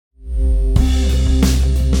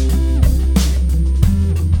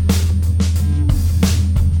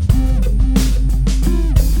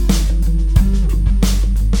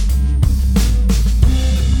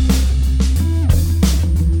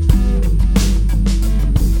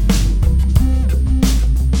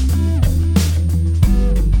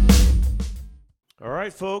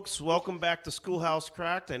folks, welcome back to Schoolhouse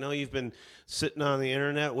Cracked. I know you've been sitting on the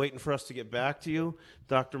internet waiting for us to get back to you.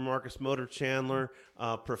 Dr. Marcus Motor Chandler,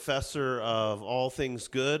 professor of all things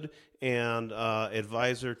good and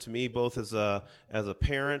advisor to me both as a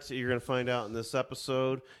parent, you're going to find out in this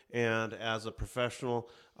episode, and as a professional.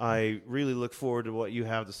 I really look forward to what you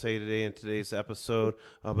have to say today in today's episode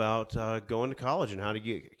about going to college and how to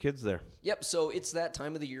get kids there. Yep, so it's that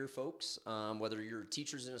time of the year, folks. Whether you're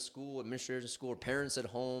teachers in a school, administrators in a school, or parents at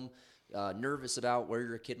home, nervous about where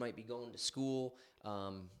your kid might be going to school,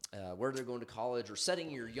 where they're going to college, or setting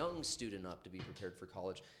your young student up to be prepared for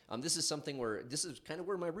college. This is something where this is kind of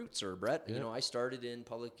where my roots are, Brett. Yeah. You know, I started in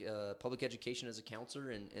public education as a counselor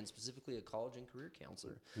and specifically a college and career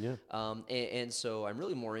counselor. Yeah. And so I'm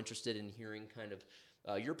really more interested in hearing kind of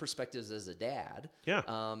your perspectives as a dad.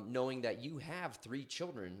 Yeah. Knowing that you have 3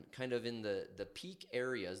 children kind of in the peak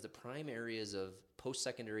areas, the prime areas of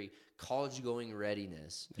post-secondary college-going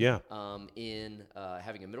readiness. Yeah. In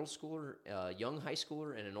having a middle schooler, young high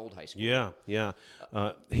schooler, and an old high schooler. Yeah.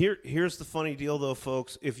 Here's the funny deal, though,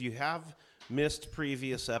 folks. If you have missed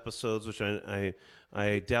previous episodes, which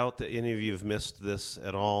I doubt that any of you have missed this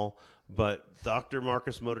at all, but Dr.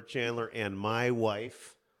 Marcus Motor Chandler and my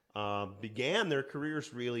wife began their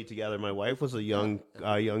careers really together. My wife was a young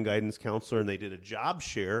guidance counselor, and they did a job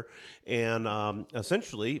share. And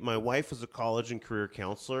essentially, my wife was a college and career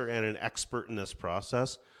counselor and an expert in this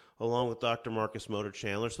process, along with Dr. Marcus Motor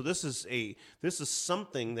Chandler. So this is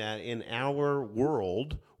something that in our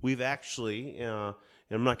world we've actually.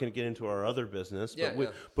 And I'm not going to get into our other business,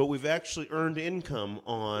 but we've actually earned income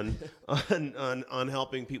on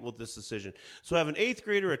helping people with this decision. So I have an 8th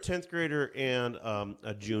grader, a 10th grader, and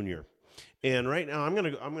a junior. And right now I'm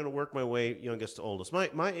gonna work my way youngest to oldest. My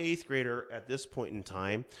 8th grader at this point in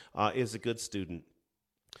time is a good student.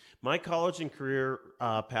 My college and career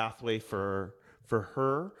pathway for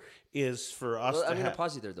her is for us. Well, I'm going to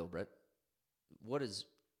pause you there, though, Brett. What is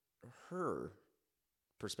her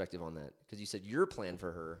perspective on that? Because you said your plan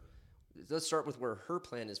for her. Let's start with where her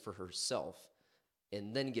plan is for herself,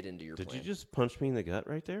 and then get into your plan. Did you just punch me in the gut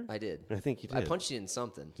right there? I did. I think you did. I punched you in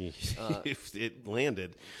something. If it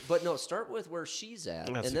landed. But no, start with where she's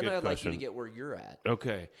at, That's and then I'd question. like you to get where you're at.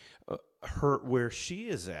 Okay. Where she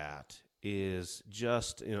is at is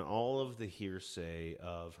just all of the hearsay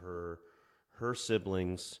of her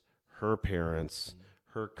siblings, her parents,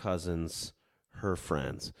 her cousins, her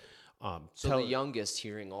friends. So the youngest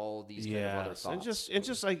hearing all these kind of other thoughts. and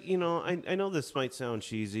just like I know this might sound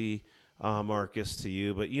cheesy, Marcus, to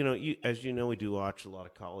you, but as you know, we do watch a lot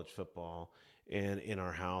of college football, and in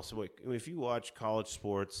our house, if you watch college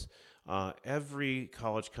sports, every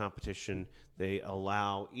college competition they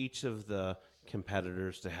allow each of the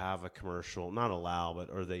competitors to have a commercial, not allow,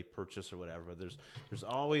 or they purchase or whatever. But there's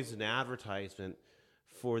always an advertisement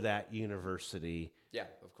for that university. Yeah,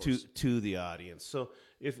 of course. To the audience. So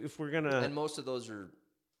if we're gonna, and most of those are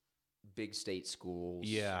big state schools.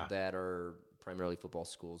 That are primarily football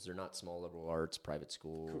schools. They're not small liberal arts private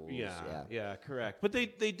schools. Yeah, correct. But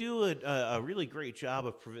they do a really great job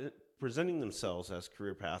of presenting themselves as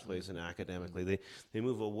career pathways and academically. They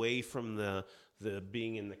move away from the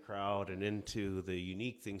being in the crowd and into the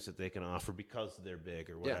unique things that they can offer because they're big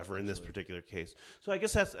or whatever in this particular case. So I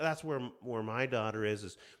guess that's where my daughter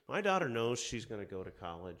is my daughter knows she's going to go to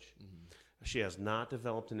college. Mm-hmm. She has not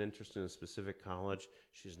developed an interest in a specific college.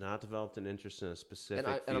 She's not developed an interest in a specific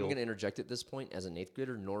field. And I'm going to interject at this point, as an 8th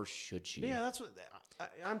grader, nor should she. Yeah, that's what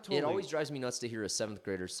I'm totally. It always drives me nuts to hear a 7th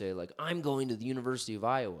grader say, like, I'm going to the University of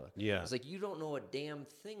Iowa. Yeah. It's like, you don't know a damn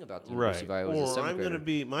thing about the University of Iowa. Or I'm going to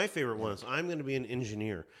be, my favorite one is I'm going to be an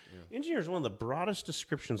engineer. Yeah. Engineer is one of the broadest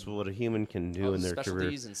descriptions of what a human can do in their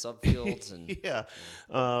career. Specialties and subfields. And yeah.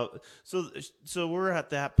 So we're at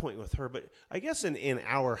that point with her. But I guess in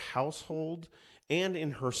our household and in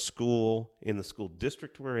her school, in the school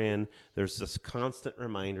district we're in, there's this constant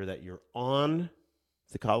reminder that you're on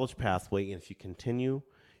the college pathway, and if you continue,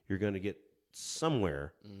 you're going to get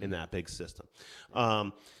somewhere in that big system.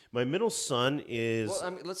 My middle son is...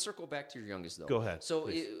 Well, let's circle back to your youngest, though. Go ahead. So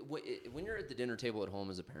when you're at the dinner table at home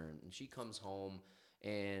as a parent, and she comes home,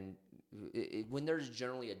 and when there's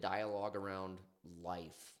generally a dialogue around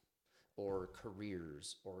life or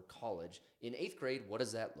careers or college, in 8th grade, what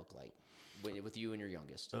does that look like with you and your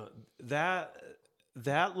youngest? That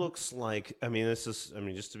looks like...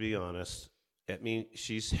 just to be honest...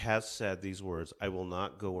 she has said these words: "I will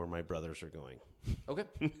not go where my brothers are going." Okay,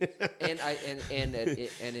 and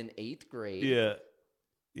in 8th grade,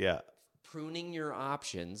 yeah, pruning your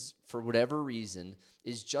options for whatever reason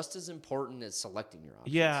is just as important as selecting your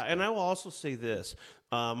options. Yeah, and I will also say this: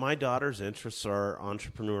 my daughter's interests are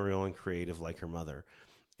entrepreneurial and creative, like her mother.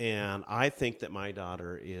 And I think that my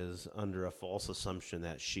daughter is under a false assumption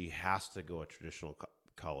that she has to go a traditional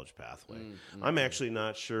college pathway. I'm actually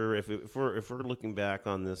not sure if we're looking back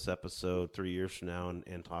on this episode 3 years from now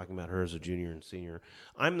and talking about her as a junior and senior.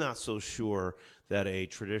 I'm not so sure that a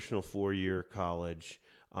traditional 4-year college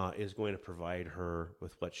is going to provide her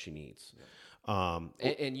with what she needs.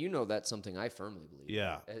 And you know that's something I firmly believe.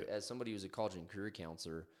 Yeah. As somebody who's a college and career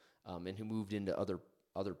counselor and who moved into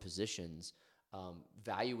other positions,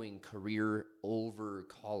 valuing career over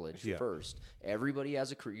college first. Everybody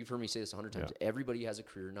has a career. You've heard me say this 100 times. Everybody has a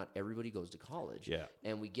career. Not everybody goes to college. Yeah.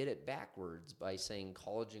 And we get it backwards by saying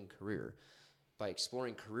college and career. By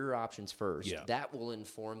exploring career options first, that will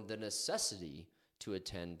inform the necessity to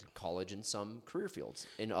attend college in some career fields.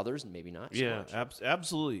 In others, maybe not so much.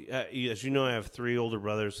 Absolutely. As you know, I have 3 older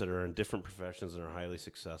brothers that are in different professions and are highly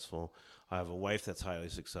successful. I have a wife that's highly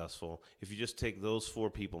successful. If you just take those 4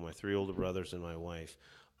 people, my 3 older brothers and my wife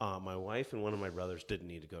and one of my brothers didn't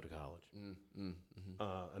need to go to college.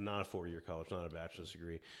 Not a 4-year college, not a bachelor's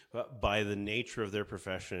degree. But by the nature of their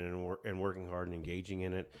profession and working hard and engaging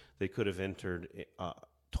in it, they could have entered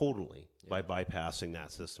totally by bypassing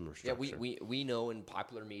that system of structure. Yeah, we know in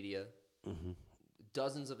popular media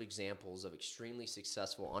dozens of examples of extremely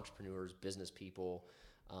successful entrepreneurs, business people,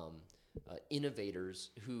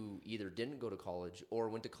 innovators who either didn't go to college or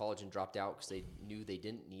went to college and dropped out because they knew they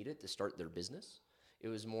didn't need it to start their business. It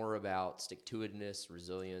was more about stick-to-itiveness,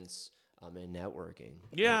 resilience, and networking.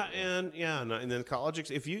 And then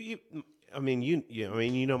college. If you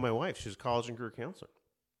know my wife. She's a college and career counselor.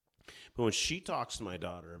 But when she talks to my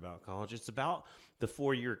daughter about college, it's about the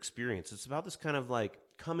 4-year experience. It's about this kind of like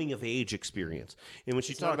coming of age experience. And when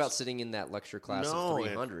she it's talks not about sitting in that lecture class of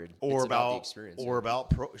 300, or it's about the experience. Or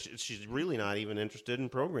she's really not even interested in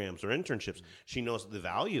programs or internships. She knows the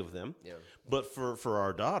value of them. Yeah. But for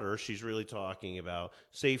our daughter, she's really talking about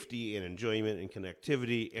safety and enjoyment and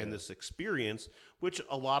connectivity and this experience, which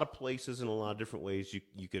a lot of places in a lot of different ways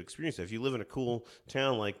you could experience that. If you live in a cool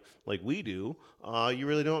town like we do, you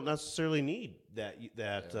really don't necessarily need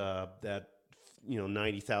that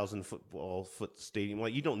 90,000 foot stadium.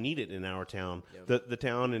 Like, you don't need it in our town. The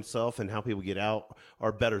town itself and how people get out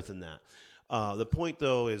are better than that. The point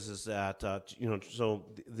though is that so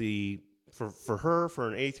for her, for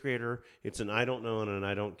an 8th grader, it's an I don't know and an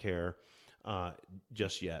I don't care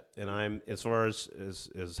just yet. And I'm, as far as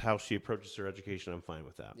how she approaches her education, I'm fine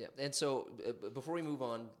with that. Yeah. And so before we move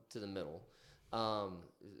on to the middle,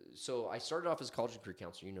 so I started off as a college and career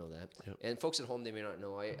counselor, you know that. Yep. And folks at home, they may not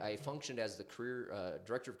know, I functioned as the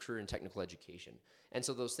director of career and technical education. And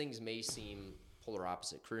so those things may seem polar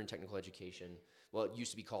opposite. Career and technical education, well, it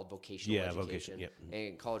used to be called vocational education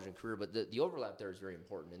and college and career, but the overlap there is very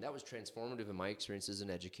important. And that was transformative in my experience as an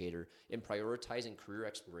educator in prioritizing career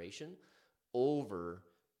exploration over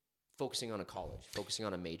focusing on a college, focusing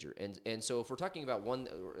on a major. And so if we're talking about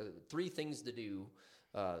three things to do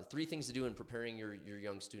in preparing your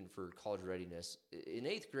young student for college readiness. In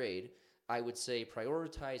 8th grade, I would say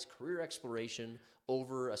prioritize career exploration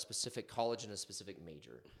over a specific college and a specific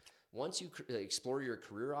major. Once you explore your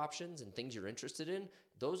career options and things you're interested in,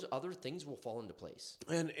 those other things will fall into place.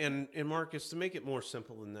 And Marcus, to make it more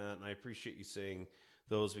simple than that, and I appreciate you saying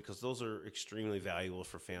those because those are extremely valuable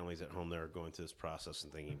for families at home that are going through this process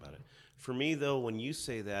and thinking about it. For me, though, when you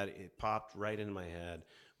say that, it popped right into my head.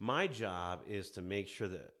 My job is to make sure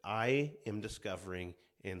that I am discovering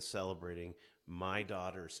and celebrating my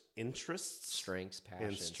daughter's interests, strengths,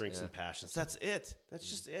 and passions. That's it. That's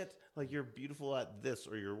just it. Like, you're beautiful at this,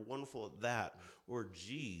 or you're wonderful at that, or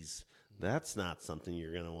geez, that's not something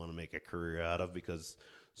you're going to want to make a career out of, because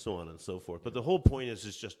so on and so forth. But the whole point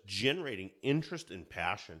is just generating interest and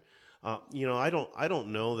passion. I don't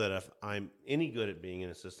know that if I'm any good at being an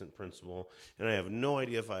assistant principal, and I have no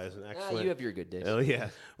idea if I was an excellent. You have your good days. Oh yeah,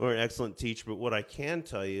 or an excellent teacher. But what I can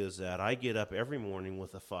tell you is that I get up every morning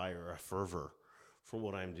with a fire, a fervor for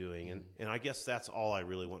what I'm doing, and I guess that's all I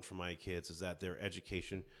really want for my kids, is that their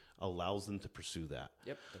education allows them to pursue that.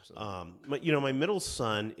 Yep, absolutely. But my middle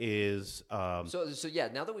son is. So yeah.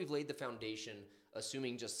 Now that we've laid the foundation,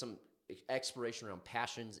 assuming just some exploration around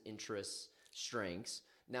passions, interests, strengths.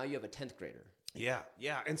 Now you have a 10th grader. Yeah.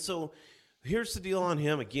 And so here's the deal on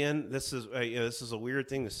him. Again, this is a weird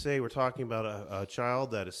thing to say. We're talking about a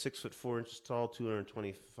child that is 6'4" tall,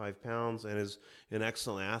 225 pounds, and is an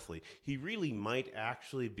excellent athlete. He really might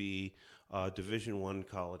actually be a Division I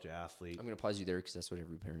college athlete. I'm going to pause you there because that's what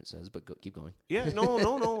every parent says, but keep going. Yeah,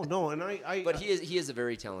 no. And I but he is a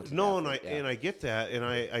very talented athlete. And I get that, and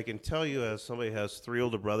I can tell you, as somebody who has 3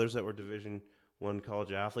 older brothers that were Division won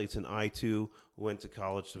college athletes, and I too went to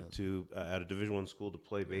college to at a Division I school to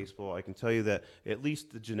play baseball. I can tell you that at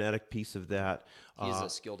least the genetic piece of that. He's a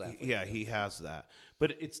skilled athlete. Yeah, he has that.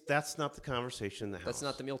 But that's not the conversation in the house. That's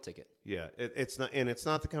not the meal ticket. Yeah, it's not, and it's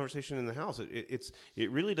not the conversation in the house.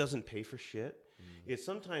 It really doesn't pay for shit. It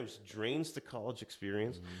sometimes drains the college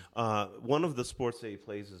experience. One of the sports that he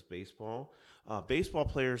plays is baseball. Baseball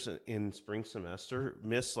players in spring semester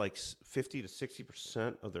miss like 50 to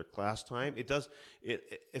 60% of their class time.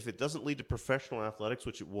 If it doesn't lead to professional athletics,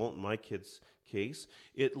 which it won't in my kid's case,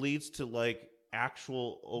 it leads to like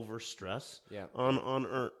actual overstress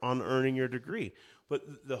on earning your degree.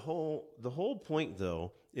 But the whole point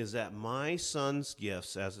though is that my son's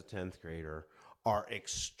gifts as a 10th grader are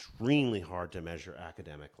extremely hard to measure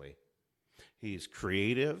academically. He's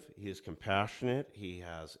creative, he is compassionate, he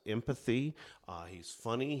has empathy, he's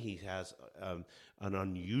funny, he has an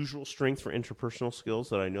unusual strength for interpersonal skills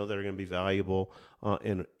that I know that are going to be valuable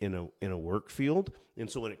in a work field. And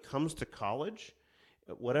so when it comes to college,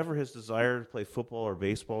 whatever his desire to play football or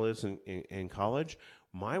baseball is in college,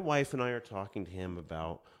 my wife and I are talking to him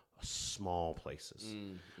about small places.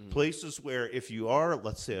 Places where if you are,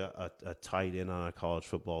 let's say, a tight end on a college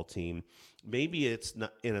football team, maybe it's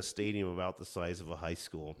not in a stadium about the size of a high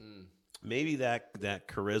school. Maybe that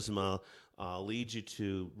charisma leads you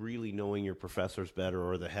to really knowing your professors better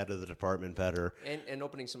or the head of the department better. And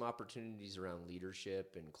opening some opportunities around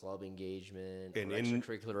leadership and club engagement, and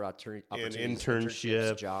extracurricular opportunities, and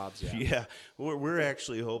internships, jobs. Yeah. We're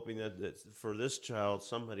actually hoping that for this child,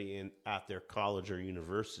 somebody at their college or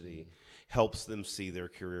university helps them see their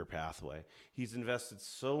career pathway. He's invested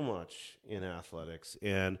so much in athletics,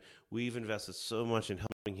 and we've invested so much in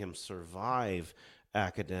helping him survive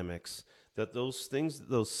academics, that those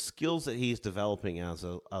skills that he's developing as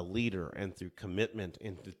a leader and through commitment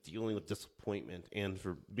and through dealing with disappointment and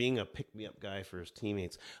for being a pick-me-up guy for his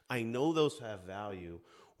teammates, I know those have value.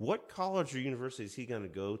 What college or university is he going to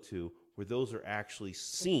go to where those are actually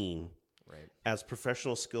seen as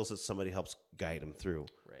professional skills that somebody helps guide him through?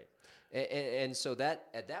 Right. And so that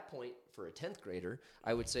at that point for a 10th grader,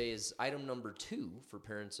 I would say is item number 2 for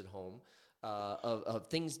parents at home. Of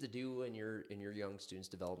things to do in your young students'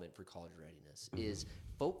 development for college readiness is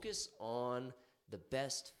focus on the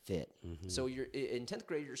best fit. So you're in 10th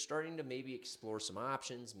grade, you're starting to maybe explore some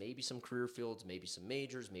options, maybe some career fields, maybe some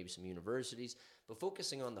majors, maybe some universities, but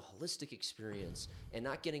focusing on the holistic experience and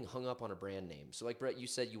not getting hung up on a brand name. So like Brett, you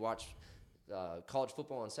said you watch college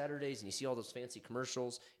football on Saturdays and you see all those fancy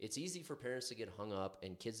commercials. It's easy for parents to get hung up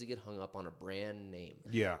and kids to get hung up on a brand name.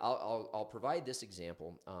 Yeah. I'll provide this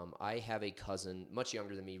example. I have a cousin, much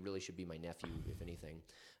younger than me, really should be my nephew, if anything,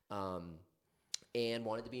 and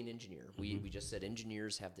wanted to be an engineer. We just said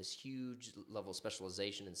engineers have this huge level of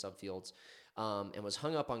specialization in subfields, and was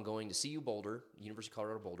hung up on going to CU Boulder, University of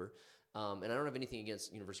Colorado Boulder. And I don't have anything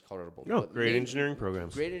against University of Colorado Boulder. No, great engineering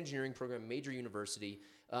programs. Great engineering program, major university,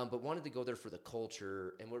 but wanted to go there for the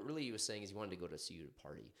culture. And what really he was saying is he wanted to go to CU to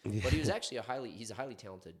party. But he was actually he's a highly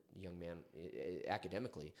talented young man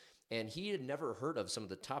academically. And he had never heard of some of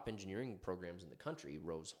the top engineering programs in the country,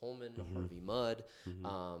 Rose-Hulman, Harvey Mudd,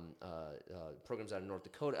 programs out of North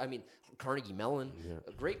Dakota. I mean, Carnegie Mellon,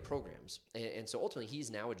 great programs. And so ultimately he's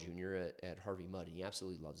now a junior at Harvey Mudd, and he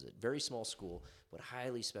absolutely loves it. Very small school, but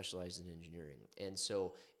highly specialized in engineering. And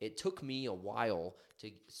so it took me a while to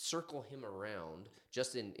circle him around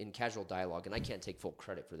just in casual dialogue, and I can't take full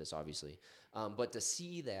credit for this, obviously, but to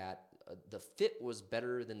see that the fit was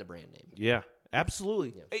better than the brand name. Yeah.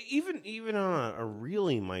 Absolutely. Yeah. Even on a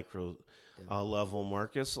really micro level,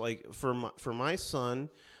 Marcus, like for my son,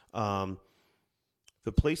 the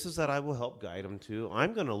places that I will help guide him to,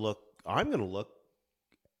 I'm going to look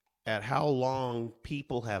at how long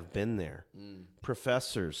people have been there.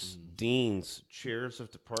 Professors, deans, chairs of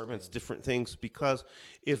departments, different things, because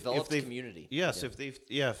if they've community. Yes, if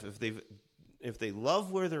they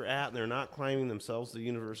love where they're at and they're not climbing themselves the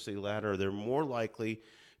university ladder, they're more likely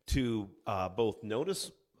to both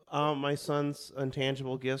notice my son's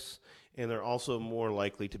intangible gifts, and they're also more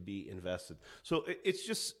likely to be invested. So it's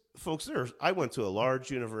just, folks, I went to a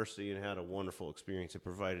large university and had a wonderful experience. It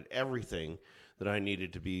provided everything that I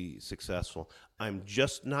needed to be successful. I'm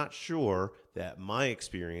just not sure that my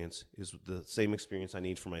experience is the same experience I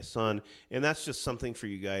need for my son, and that's just something for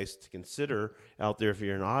you guys to consider out there if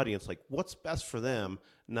you're an audience, like what's best for them,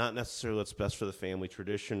 not necessarily what's best for the family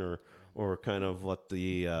tradition or kind of what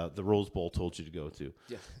the Rose Bowl told you to go to.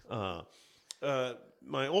 Yeah.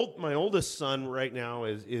 My oldest son right now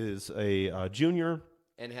is a junior.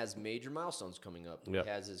 And has major milestones coming up. Yep.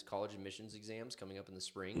 He has his college admissions exams coming up in the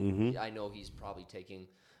spring. I know he's probably taking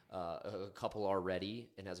a couple already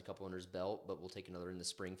and has a couple under his belt, but we'll take another in the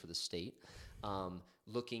spring for the state.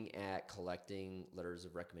 Looking at collecting letters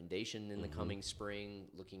of recommendation in the coming spring,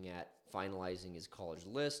 looking at finalizing his college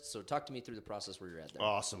list. So talk to me through the process where you're at there.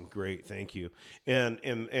 Awesome, great, thank you.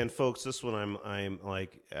 And folks, this one I'm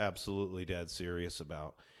like absolutely dead serious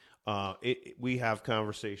about. We have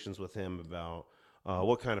conversations with him about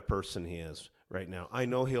what kind of person he is right now. I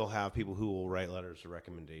know he'll have people who will write letters of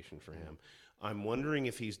recommendation for him. I'm wondering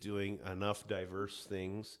if he's doing enough diverse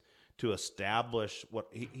things to establish what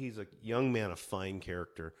he's a young man of fine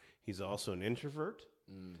character. He's also an introvert,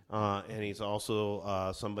 and he's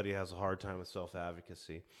also somebody who has a hard time with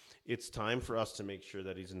self-advocacy. It's time for us to make sure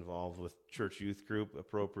that he's involved with church youth group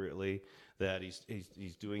appropriately, that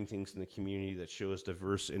he's doing things in the community that show his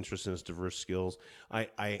diverse interests and his diverse skills. I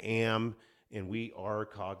am, and we are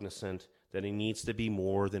cognizant that he needs to be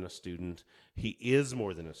more than a student. He is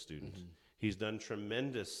more than a student. He's done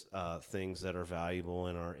tremendous things that are valuable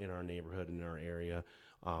in our neighborhood, in our area,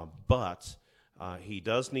 but he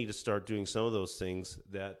does need to start doing some of those things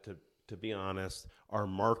that, to be honest, are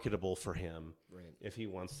marketable for him. Right. If he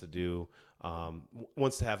wants to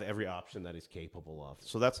wants to have every option that he's capable of.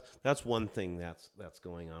 So that's one thing that's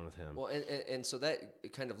going on with him. Well, and so that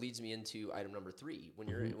it kind of leads me into item number 3. When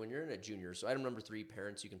you're in a junior, so item number 3,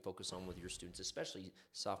 parents you can focus on with your students, especially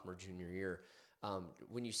sophomore, junior year.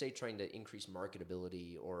 When you say trying to increase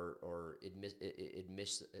marketability or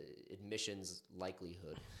admissions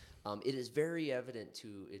likelihood, it is very evident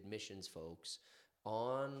to admissions folks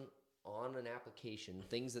on an application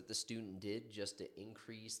things that the student did just to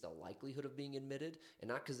increase the likelihood of being admitted, and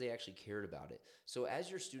not because they actually cared about it. So as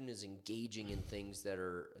your student is engaging in things that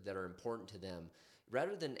are important to them,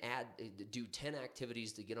 rather than do 10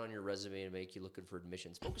 activities to get on your resume to make you looking for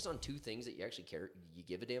admissions, focus on 2 things that you actually you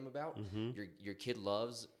give a damn about. Your kid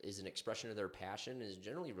loves, is an expression of their passion, is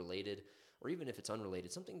generally related, or even if it's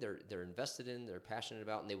unrelated, something they're invested in, they're passionate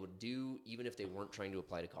about, and they would do even if they weren't trying to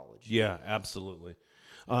apply to college. Yeah, absolutely.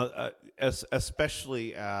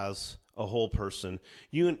 Especially as a whole person,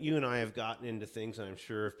 you and I have gotten into things, and I'm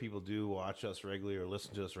sure if people do watch us regularly or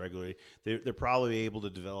listen to us regularly, they're probably able to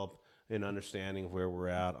develop an understanding of where we're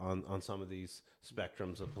at on some of these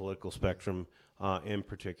spectrums, a political spectrum in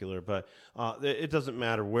particular. But it doesn't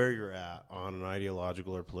matter where you're at on an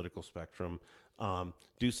ideological or political spectrum.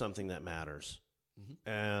 Do something that matters,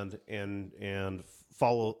 and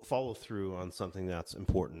follow through on something that's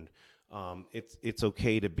important. It's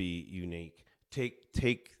okay to be unique.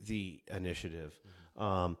 Take the initiative,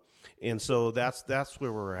 and so that's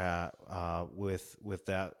where we're at with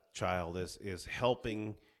that child is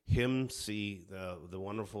helping him see the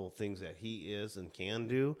wonderful things that he is and can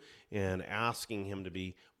do, and asking him to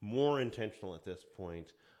be more intentional at this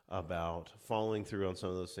point about following through on some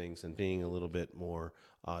of those things and being a little bit more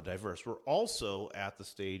diverse. We're also at the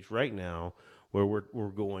stage right now where we're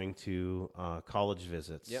going to college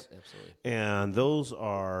visits. Yep, absolutely. And those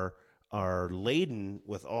are laden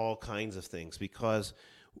with all kinds of things, because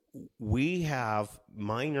we have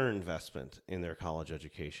minor investment in their college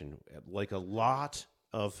education. Like a lot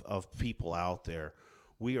of people out there,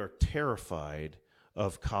 we are terrified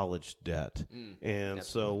of college debt. And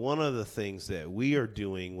so one of the things that we are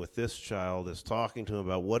doing with this child is talking to him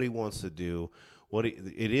about what he wants to do.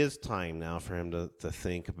 It is time now for him to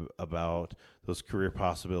think about those career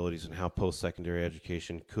possibilities and how post-secondary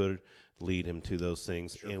education could lead him to those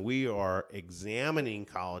things. Sure. And we are examining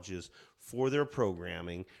colleges for their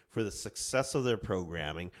programming, for the success of their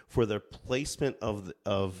programming, for their placement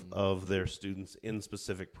of their students in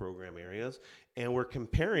specific program areas, and we're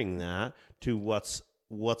comparing that to what's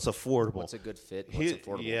affordable. What's a good fit? What's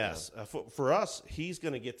affordable? Yes. For us, he's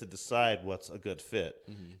going to get to decide what's a good fit.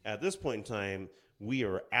 At this point in time, we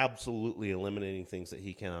are absolutely eliminating things that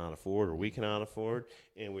he cannot afford or we cannot afford,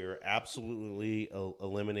 and we are absolutely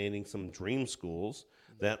eliminating some dream schools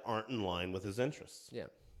that aren't in line with his interests. Yeah.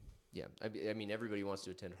 Yeah, I mean, everybody wants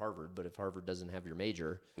to attend Harvard, but if Harvard doesn't have your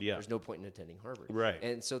major, yeah, there's no point in attending Harvard. Right.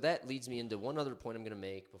 And so that leads me into one other point I'm going to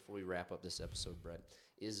make before we wrap up this episode, Brett,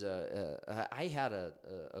 is I had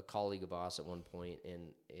a colleague, a boss at one point,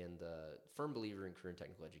 and a firm believer in career and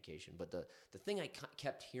technical education. But the thing I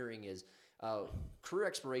kept hearing is career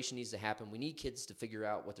exploration needs to happen. We need kids to figure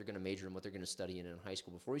out what they're going to major in, what they're going to study in high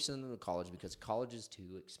school before we send them to college, because college is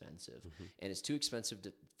too expensive. And it's too expensive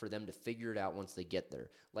for them to figure it out once they get there,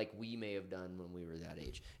 like we may have done when we were that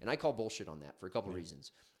age. And I call bullshit on that for a couple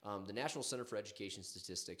reasons. The National Center for Education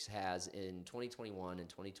Statistics has, in 2021 and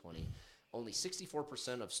 2020, only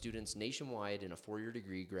 64% of students nationwide in a 4-year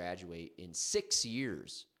degree graduate in 6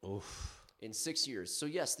 years. Oof. in 6 years. So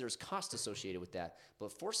yes, there's cost associated with that,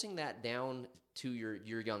 but forcing that down to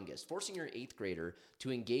your youngest, forcing your 8th grader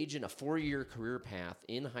to engage in a 4-year career path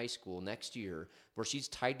in high school next year where she's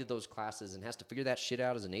tied to those classes and has to figure that shit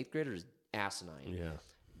out as an 8th grader is asinine. Yeah.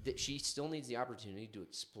 That she still needs the opportunity to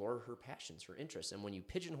explore her passions, her interests. And when you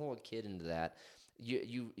pigeonhole a kid into that,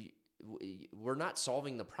 we're not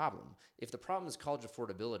solving the problem. If the problem is college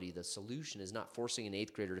affordability, the solution is not forcing an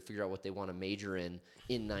 8th grader to figure out what they want to major in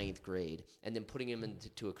 9th grade and then putting him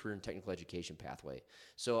into a career and technical education pathway.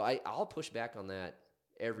 So I'll push back on that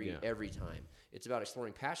every time. It's about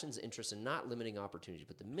exploring passions, interests, and not limiting opportunities.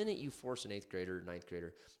 But the minute you force an 8th grader or 9th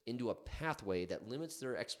grader into a pathway that limits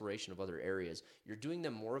their exploration of other areas, you're doing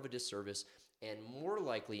them more of a disservice and more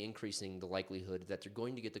likely increasing the likelihood that they're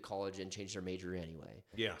going to get to college and change their major anyway.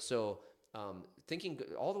 Yeah. So thinking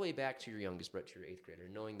all the way back to your youngest, Brett, to your 8th grader,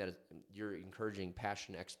 knowing that you're encouraging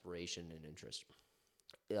passion, exploration, and interest.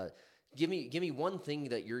 Give me one thing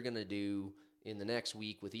that you're going to do in the next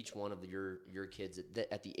week with each one of your kids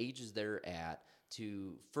at the ages they're at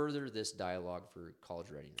to further this dialogue for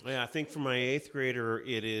college readiness. Yeah, I think for my 8th grader,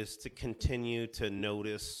 it is to continue to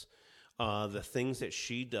notice the things that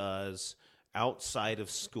she does outside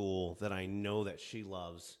of school that I know that she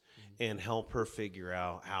loves, and help her figure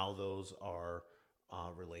out how those are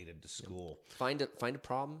related to school. Find a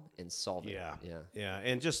problem and solve it. Yeah.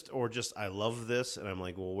 And just I love this, and I'm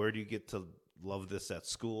like, well, where do you get to love this at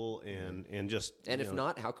school? And just if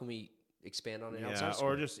not, how can we expand on it outside school?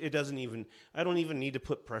 Or just I don't even need to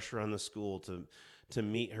put pressure on the school to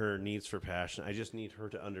meet her needs for passion. I just need her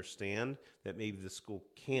to understand that maybe the school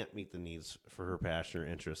can't meet the needs for her passion or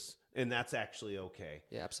interests, and that's actually okay.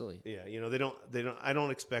 Yeah, absolutely. Yeah, they don't. I don't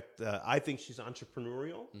expect. I think she's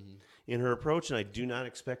entrepreneurial in her approach, and I do not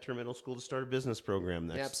expect her middle school to start a business program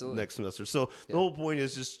next semester. So the whole point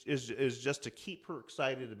is just to keep her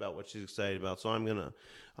excited about what she's excited about. So I'm gonna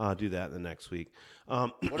do that in the next week.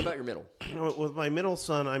 What about your middle? With my middle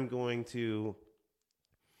son, I'm going to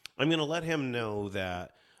let him know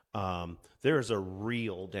that there is a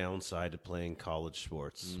real downside to playing college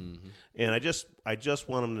sports, and I just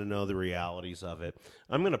want him to know the realities of it.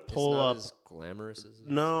 I'm going to pull up as glamorous as it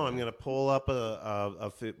no, I'm going to pull up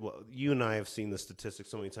you and I have seen the statistics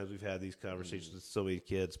so many times. We've had these conversations with so many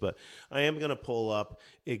kids, but I am going to pull up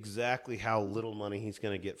exactly how little money he's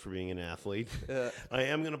going to get for being an athlete. I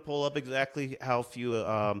am going to pull up exactly how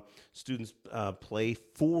few students play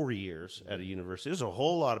 4 years at a university. There's a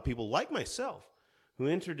whole lot of people like myself who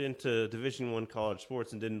entered into Division I college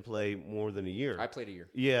sports and didn't play more than a year. I played a year.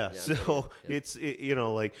 Yeah, so it's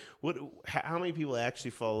how many people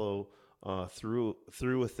actually follow through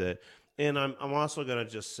with it? And I'm also gonna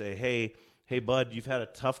just say, hey, bud, you've had a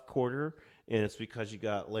tough quarter, and it's because you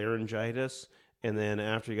got laryngitis, and then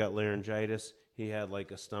after you got laryngitis, he had like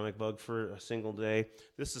a stomach bug for a single day.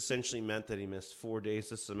 This essentially meant that he missed 4 days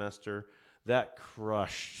this semester. That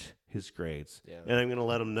crushed his grades. Yeah. And I'm going to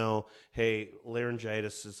let him know, hey,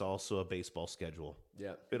 laryngitis is also a baseball schedule.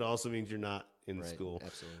 Yeah. It also means you're not in school.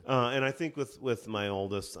 Absolutely. And I think with my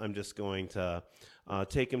oldest, I'm just going to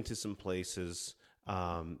take him to some places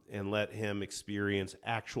and let him experience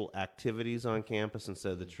actual activities on campus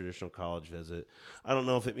instead of the traditional college visit. I don't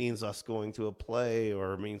know if it means us going to a play,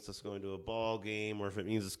 or it means us going to a ball game, or if it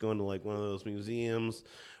means us going to like one of those museums,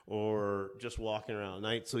 or just walking around at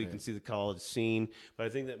night so he can see the college scene. But I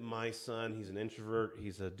think that my son, he's an introvert,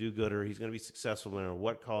 he's a do-gooder, he's going to be successful no matter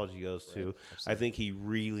what college he goes to. I think he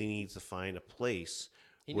really needs to find a place.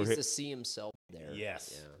 He needs to see himself there.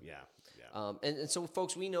 Yes. Yeah. And so,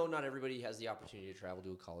 folks, we know not everybody has the opportunity to travel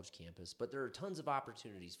to a college campus, but there are tons of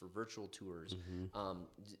opportunities for virtual tours,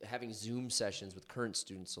 having Zoom sessions with current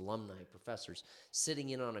students, alumni, professors,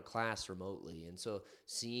 sitting in on a class remotely, and so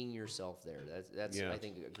seeing yourself there. That's I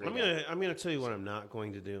think a great. I'm gonna tell you what I'm not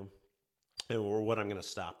going to do, or what I'm gonna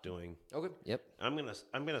stop doing. Okay. Yep. I'm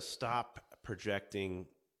gonna stop projecting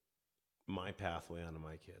my pathway onto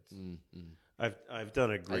my kids. I've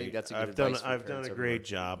done a great great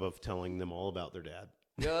job of telling them all about their dad.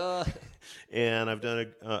 And I've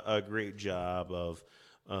done a great job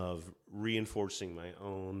of reinforcing my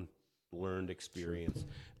own learned experience.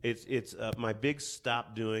 It's my big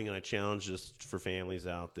stop doing, and I challenge this for families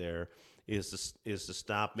out there, is to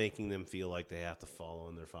stop making them feel like they have to follow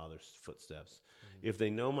in their father's footsteps. If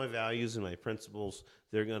they know my values and my principles,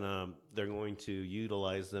 they're going to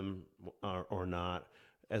utilize them or not.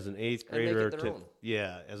 as an eighth And make grader, it their own.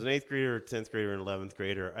 as an eighth grader, 10th grader, and 11th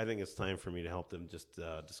grader, I think it's time for me to help them just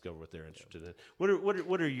discover what they're interested in.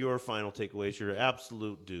 What are your final takeaways? Your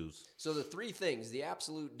absolute dues? So the three things, the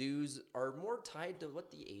absolute dues, are more tied to what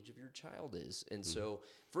the age of your child is. And so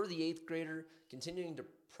for the eighth grader, continuing to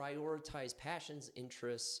prioritize passions,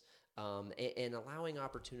 interests, and allowing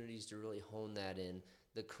opportunities to really hone that in.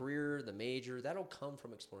 The career, the major, that'll come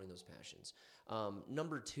from exploring those passions.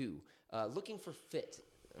 Number two, looking for fit.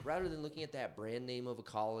 Rather than looking at that brand name of a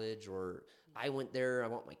college or I went there, I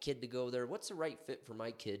want my kid to go there. What's the right fit for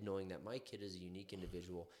my kid, knowing that my kid is a unique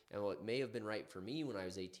individual? And what may have been right for me when I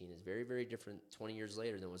was 18 is very, very different 20 years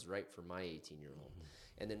later than was right for my 18-year-old.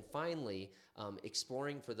 And then finally,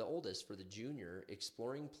 exploring for the oldest, for the junior,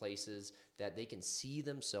 exploring places that they can see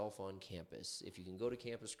themselves on campus. If you can go to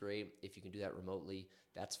campus, great. If you can do that remotely,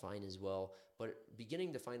 that's fine as well. But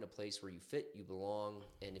beginning to find a place where you fit, you belong,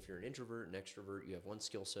 and if you're an introvert, an extrovert, you have one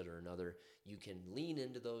skill set or another, you can lean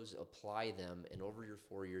into those, apply them, and over your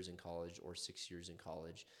 4 years in college or 6 years in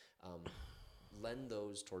college, lend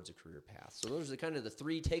those towards a career path. So those are kind of the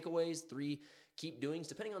three takeaways, three keep doings,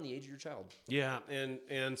 depending on the age of your child. Yeah,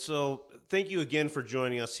 and so thank you again for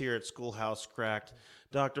joining us here at Schoolhouse Cracked.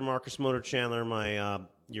 Dr. Marcus Motor Chandler,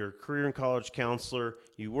 your career and college counselor.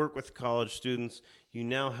 You work with college students. You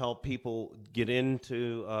now help people get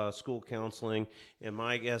into school counseling. And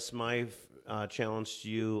my challenge to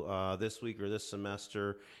you this week or this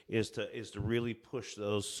semester is to really push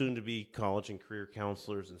those soon-to-be college and career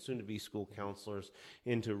counselors and soon-to-be school counselors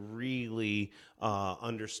into really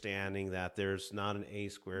understanding that there's not an A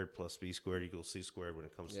squared plus B squared equals C squared when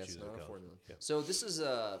it comes to choosing a college. Yeah. So this is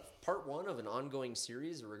part one of an ongoing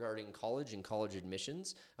series regarding college and college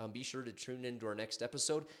admissions. Be sure to tune into our next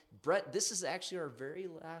episode. Brett, this is actually our very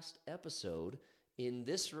last episode in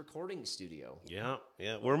this recording studio. Yeah.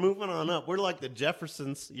 We're moving on up. We're like the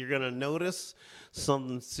Jeffersons. You're going to notice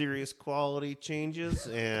some serious quality changes,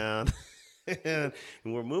 and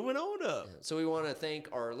we're moving on up. So we want to thank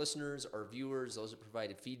our listeners, our viewers, those that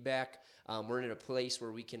provided feedback. We're in a place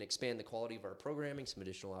where we can expand the quality of our programming, some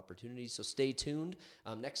additional opportunities. So stay tuned.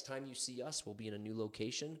 Next time you see us, we'll be in a new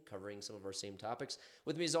location covering some of our same topics.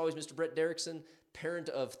 With me, as always, Mr. Brett Derrickson, parent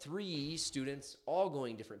of 3 students, all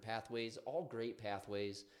going different pathways, all great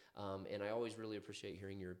pathways. And I always really appreciate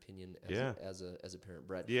hearing your opinion as a parent,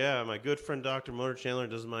 Brett. Yeah, my good friend Dr. Motor Chandler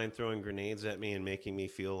doesn't mind throwing grenades at me and making me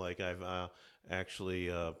feel like I've actually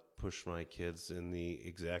pushed my kids in the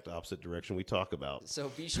exact opposite direction we talk about. So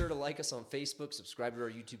be sure to like us on Facebook, subscribe to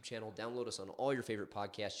our YouTube channel, download us on all your favorite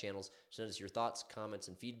podcast channels, send us your thoughts, comments,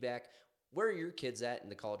 and feedback. Where are your kids at in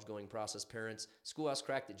the college-going process, parents?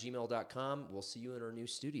 Schoolhousecracked@gmail.com. We'll see you in our new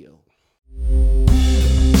studio.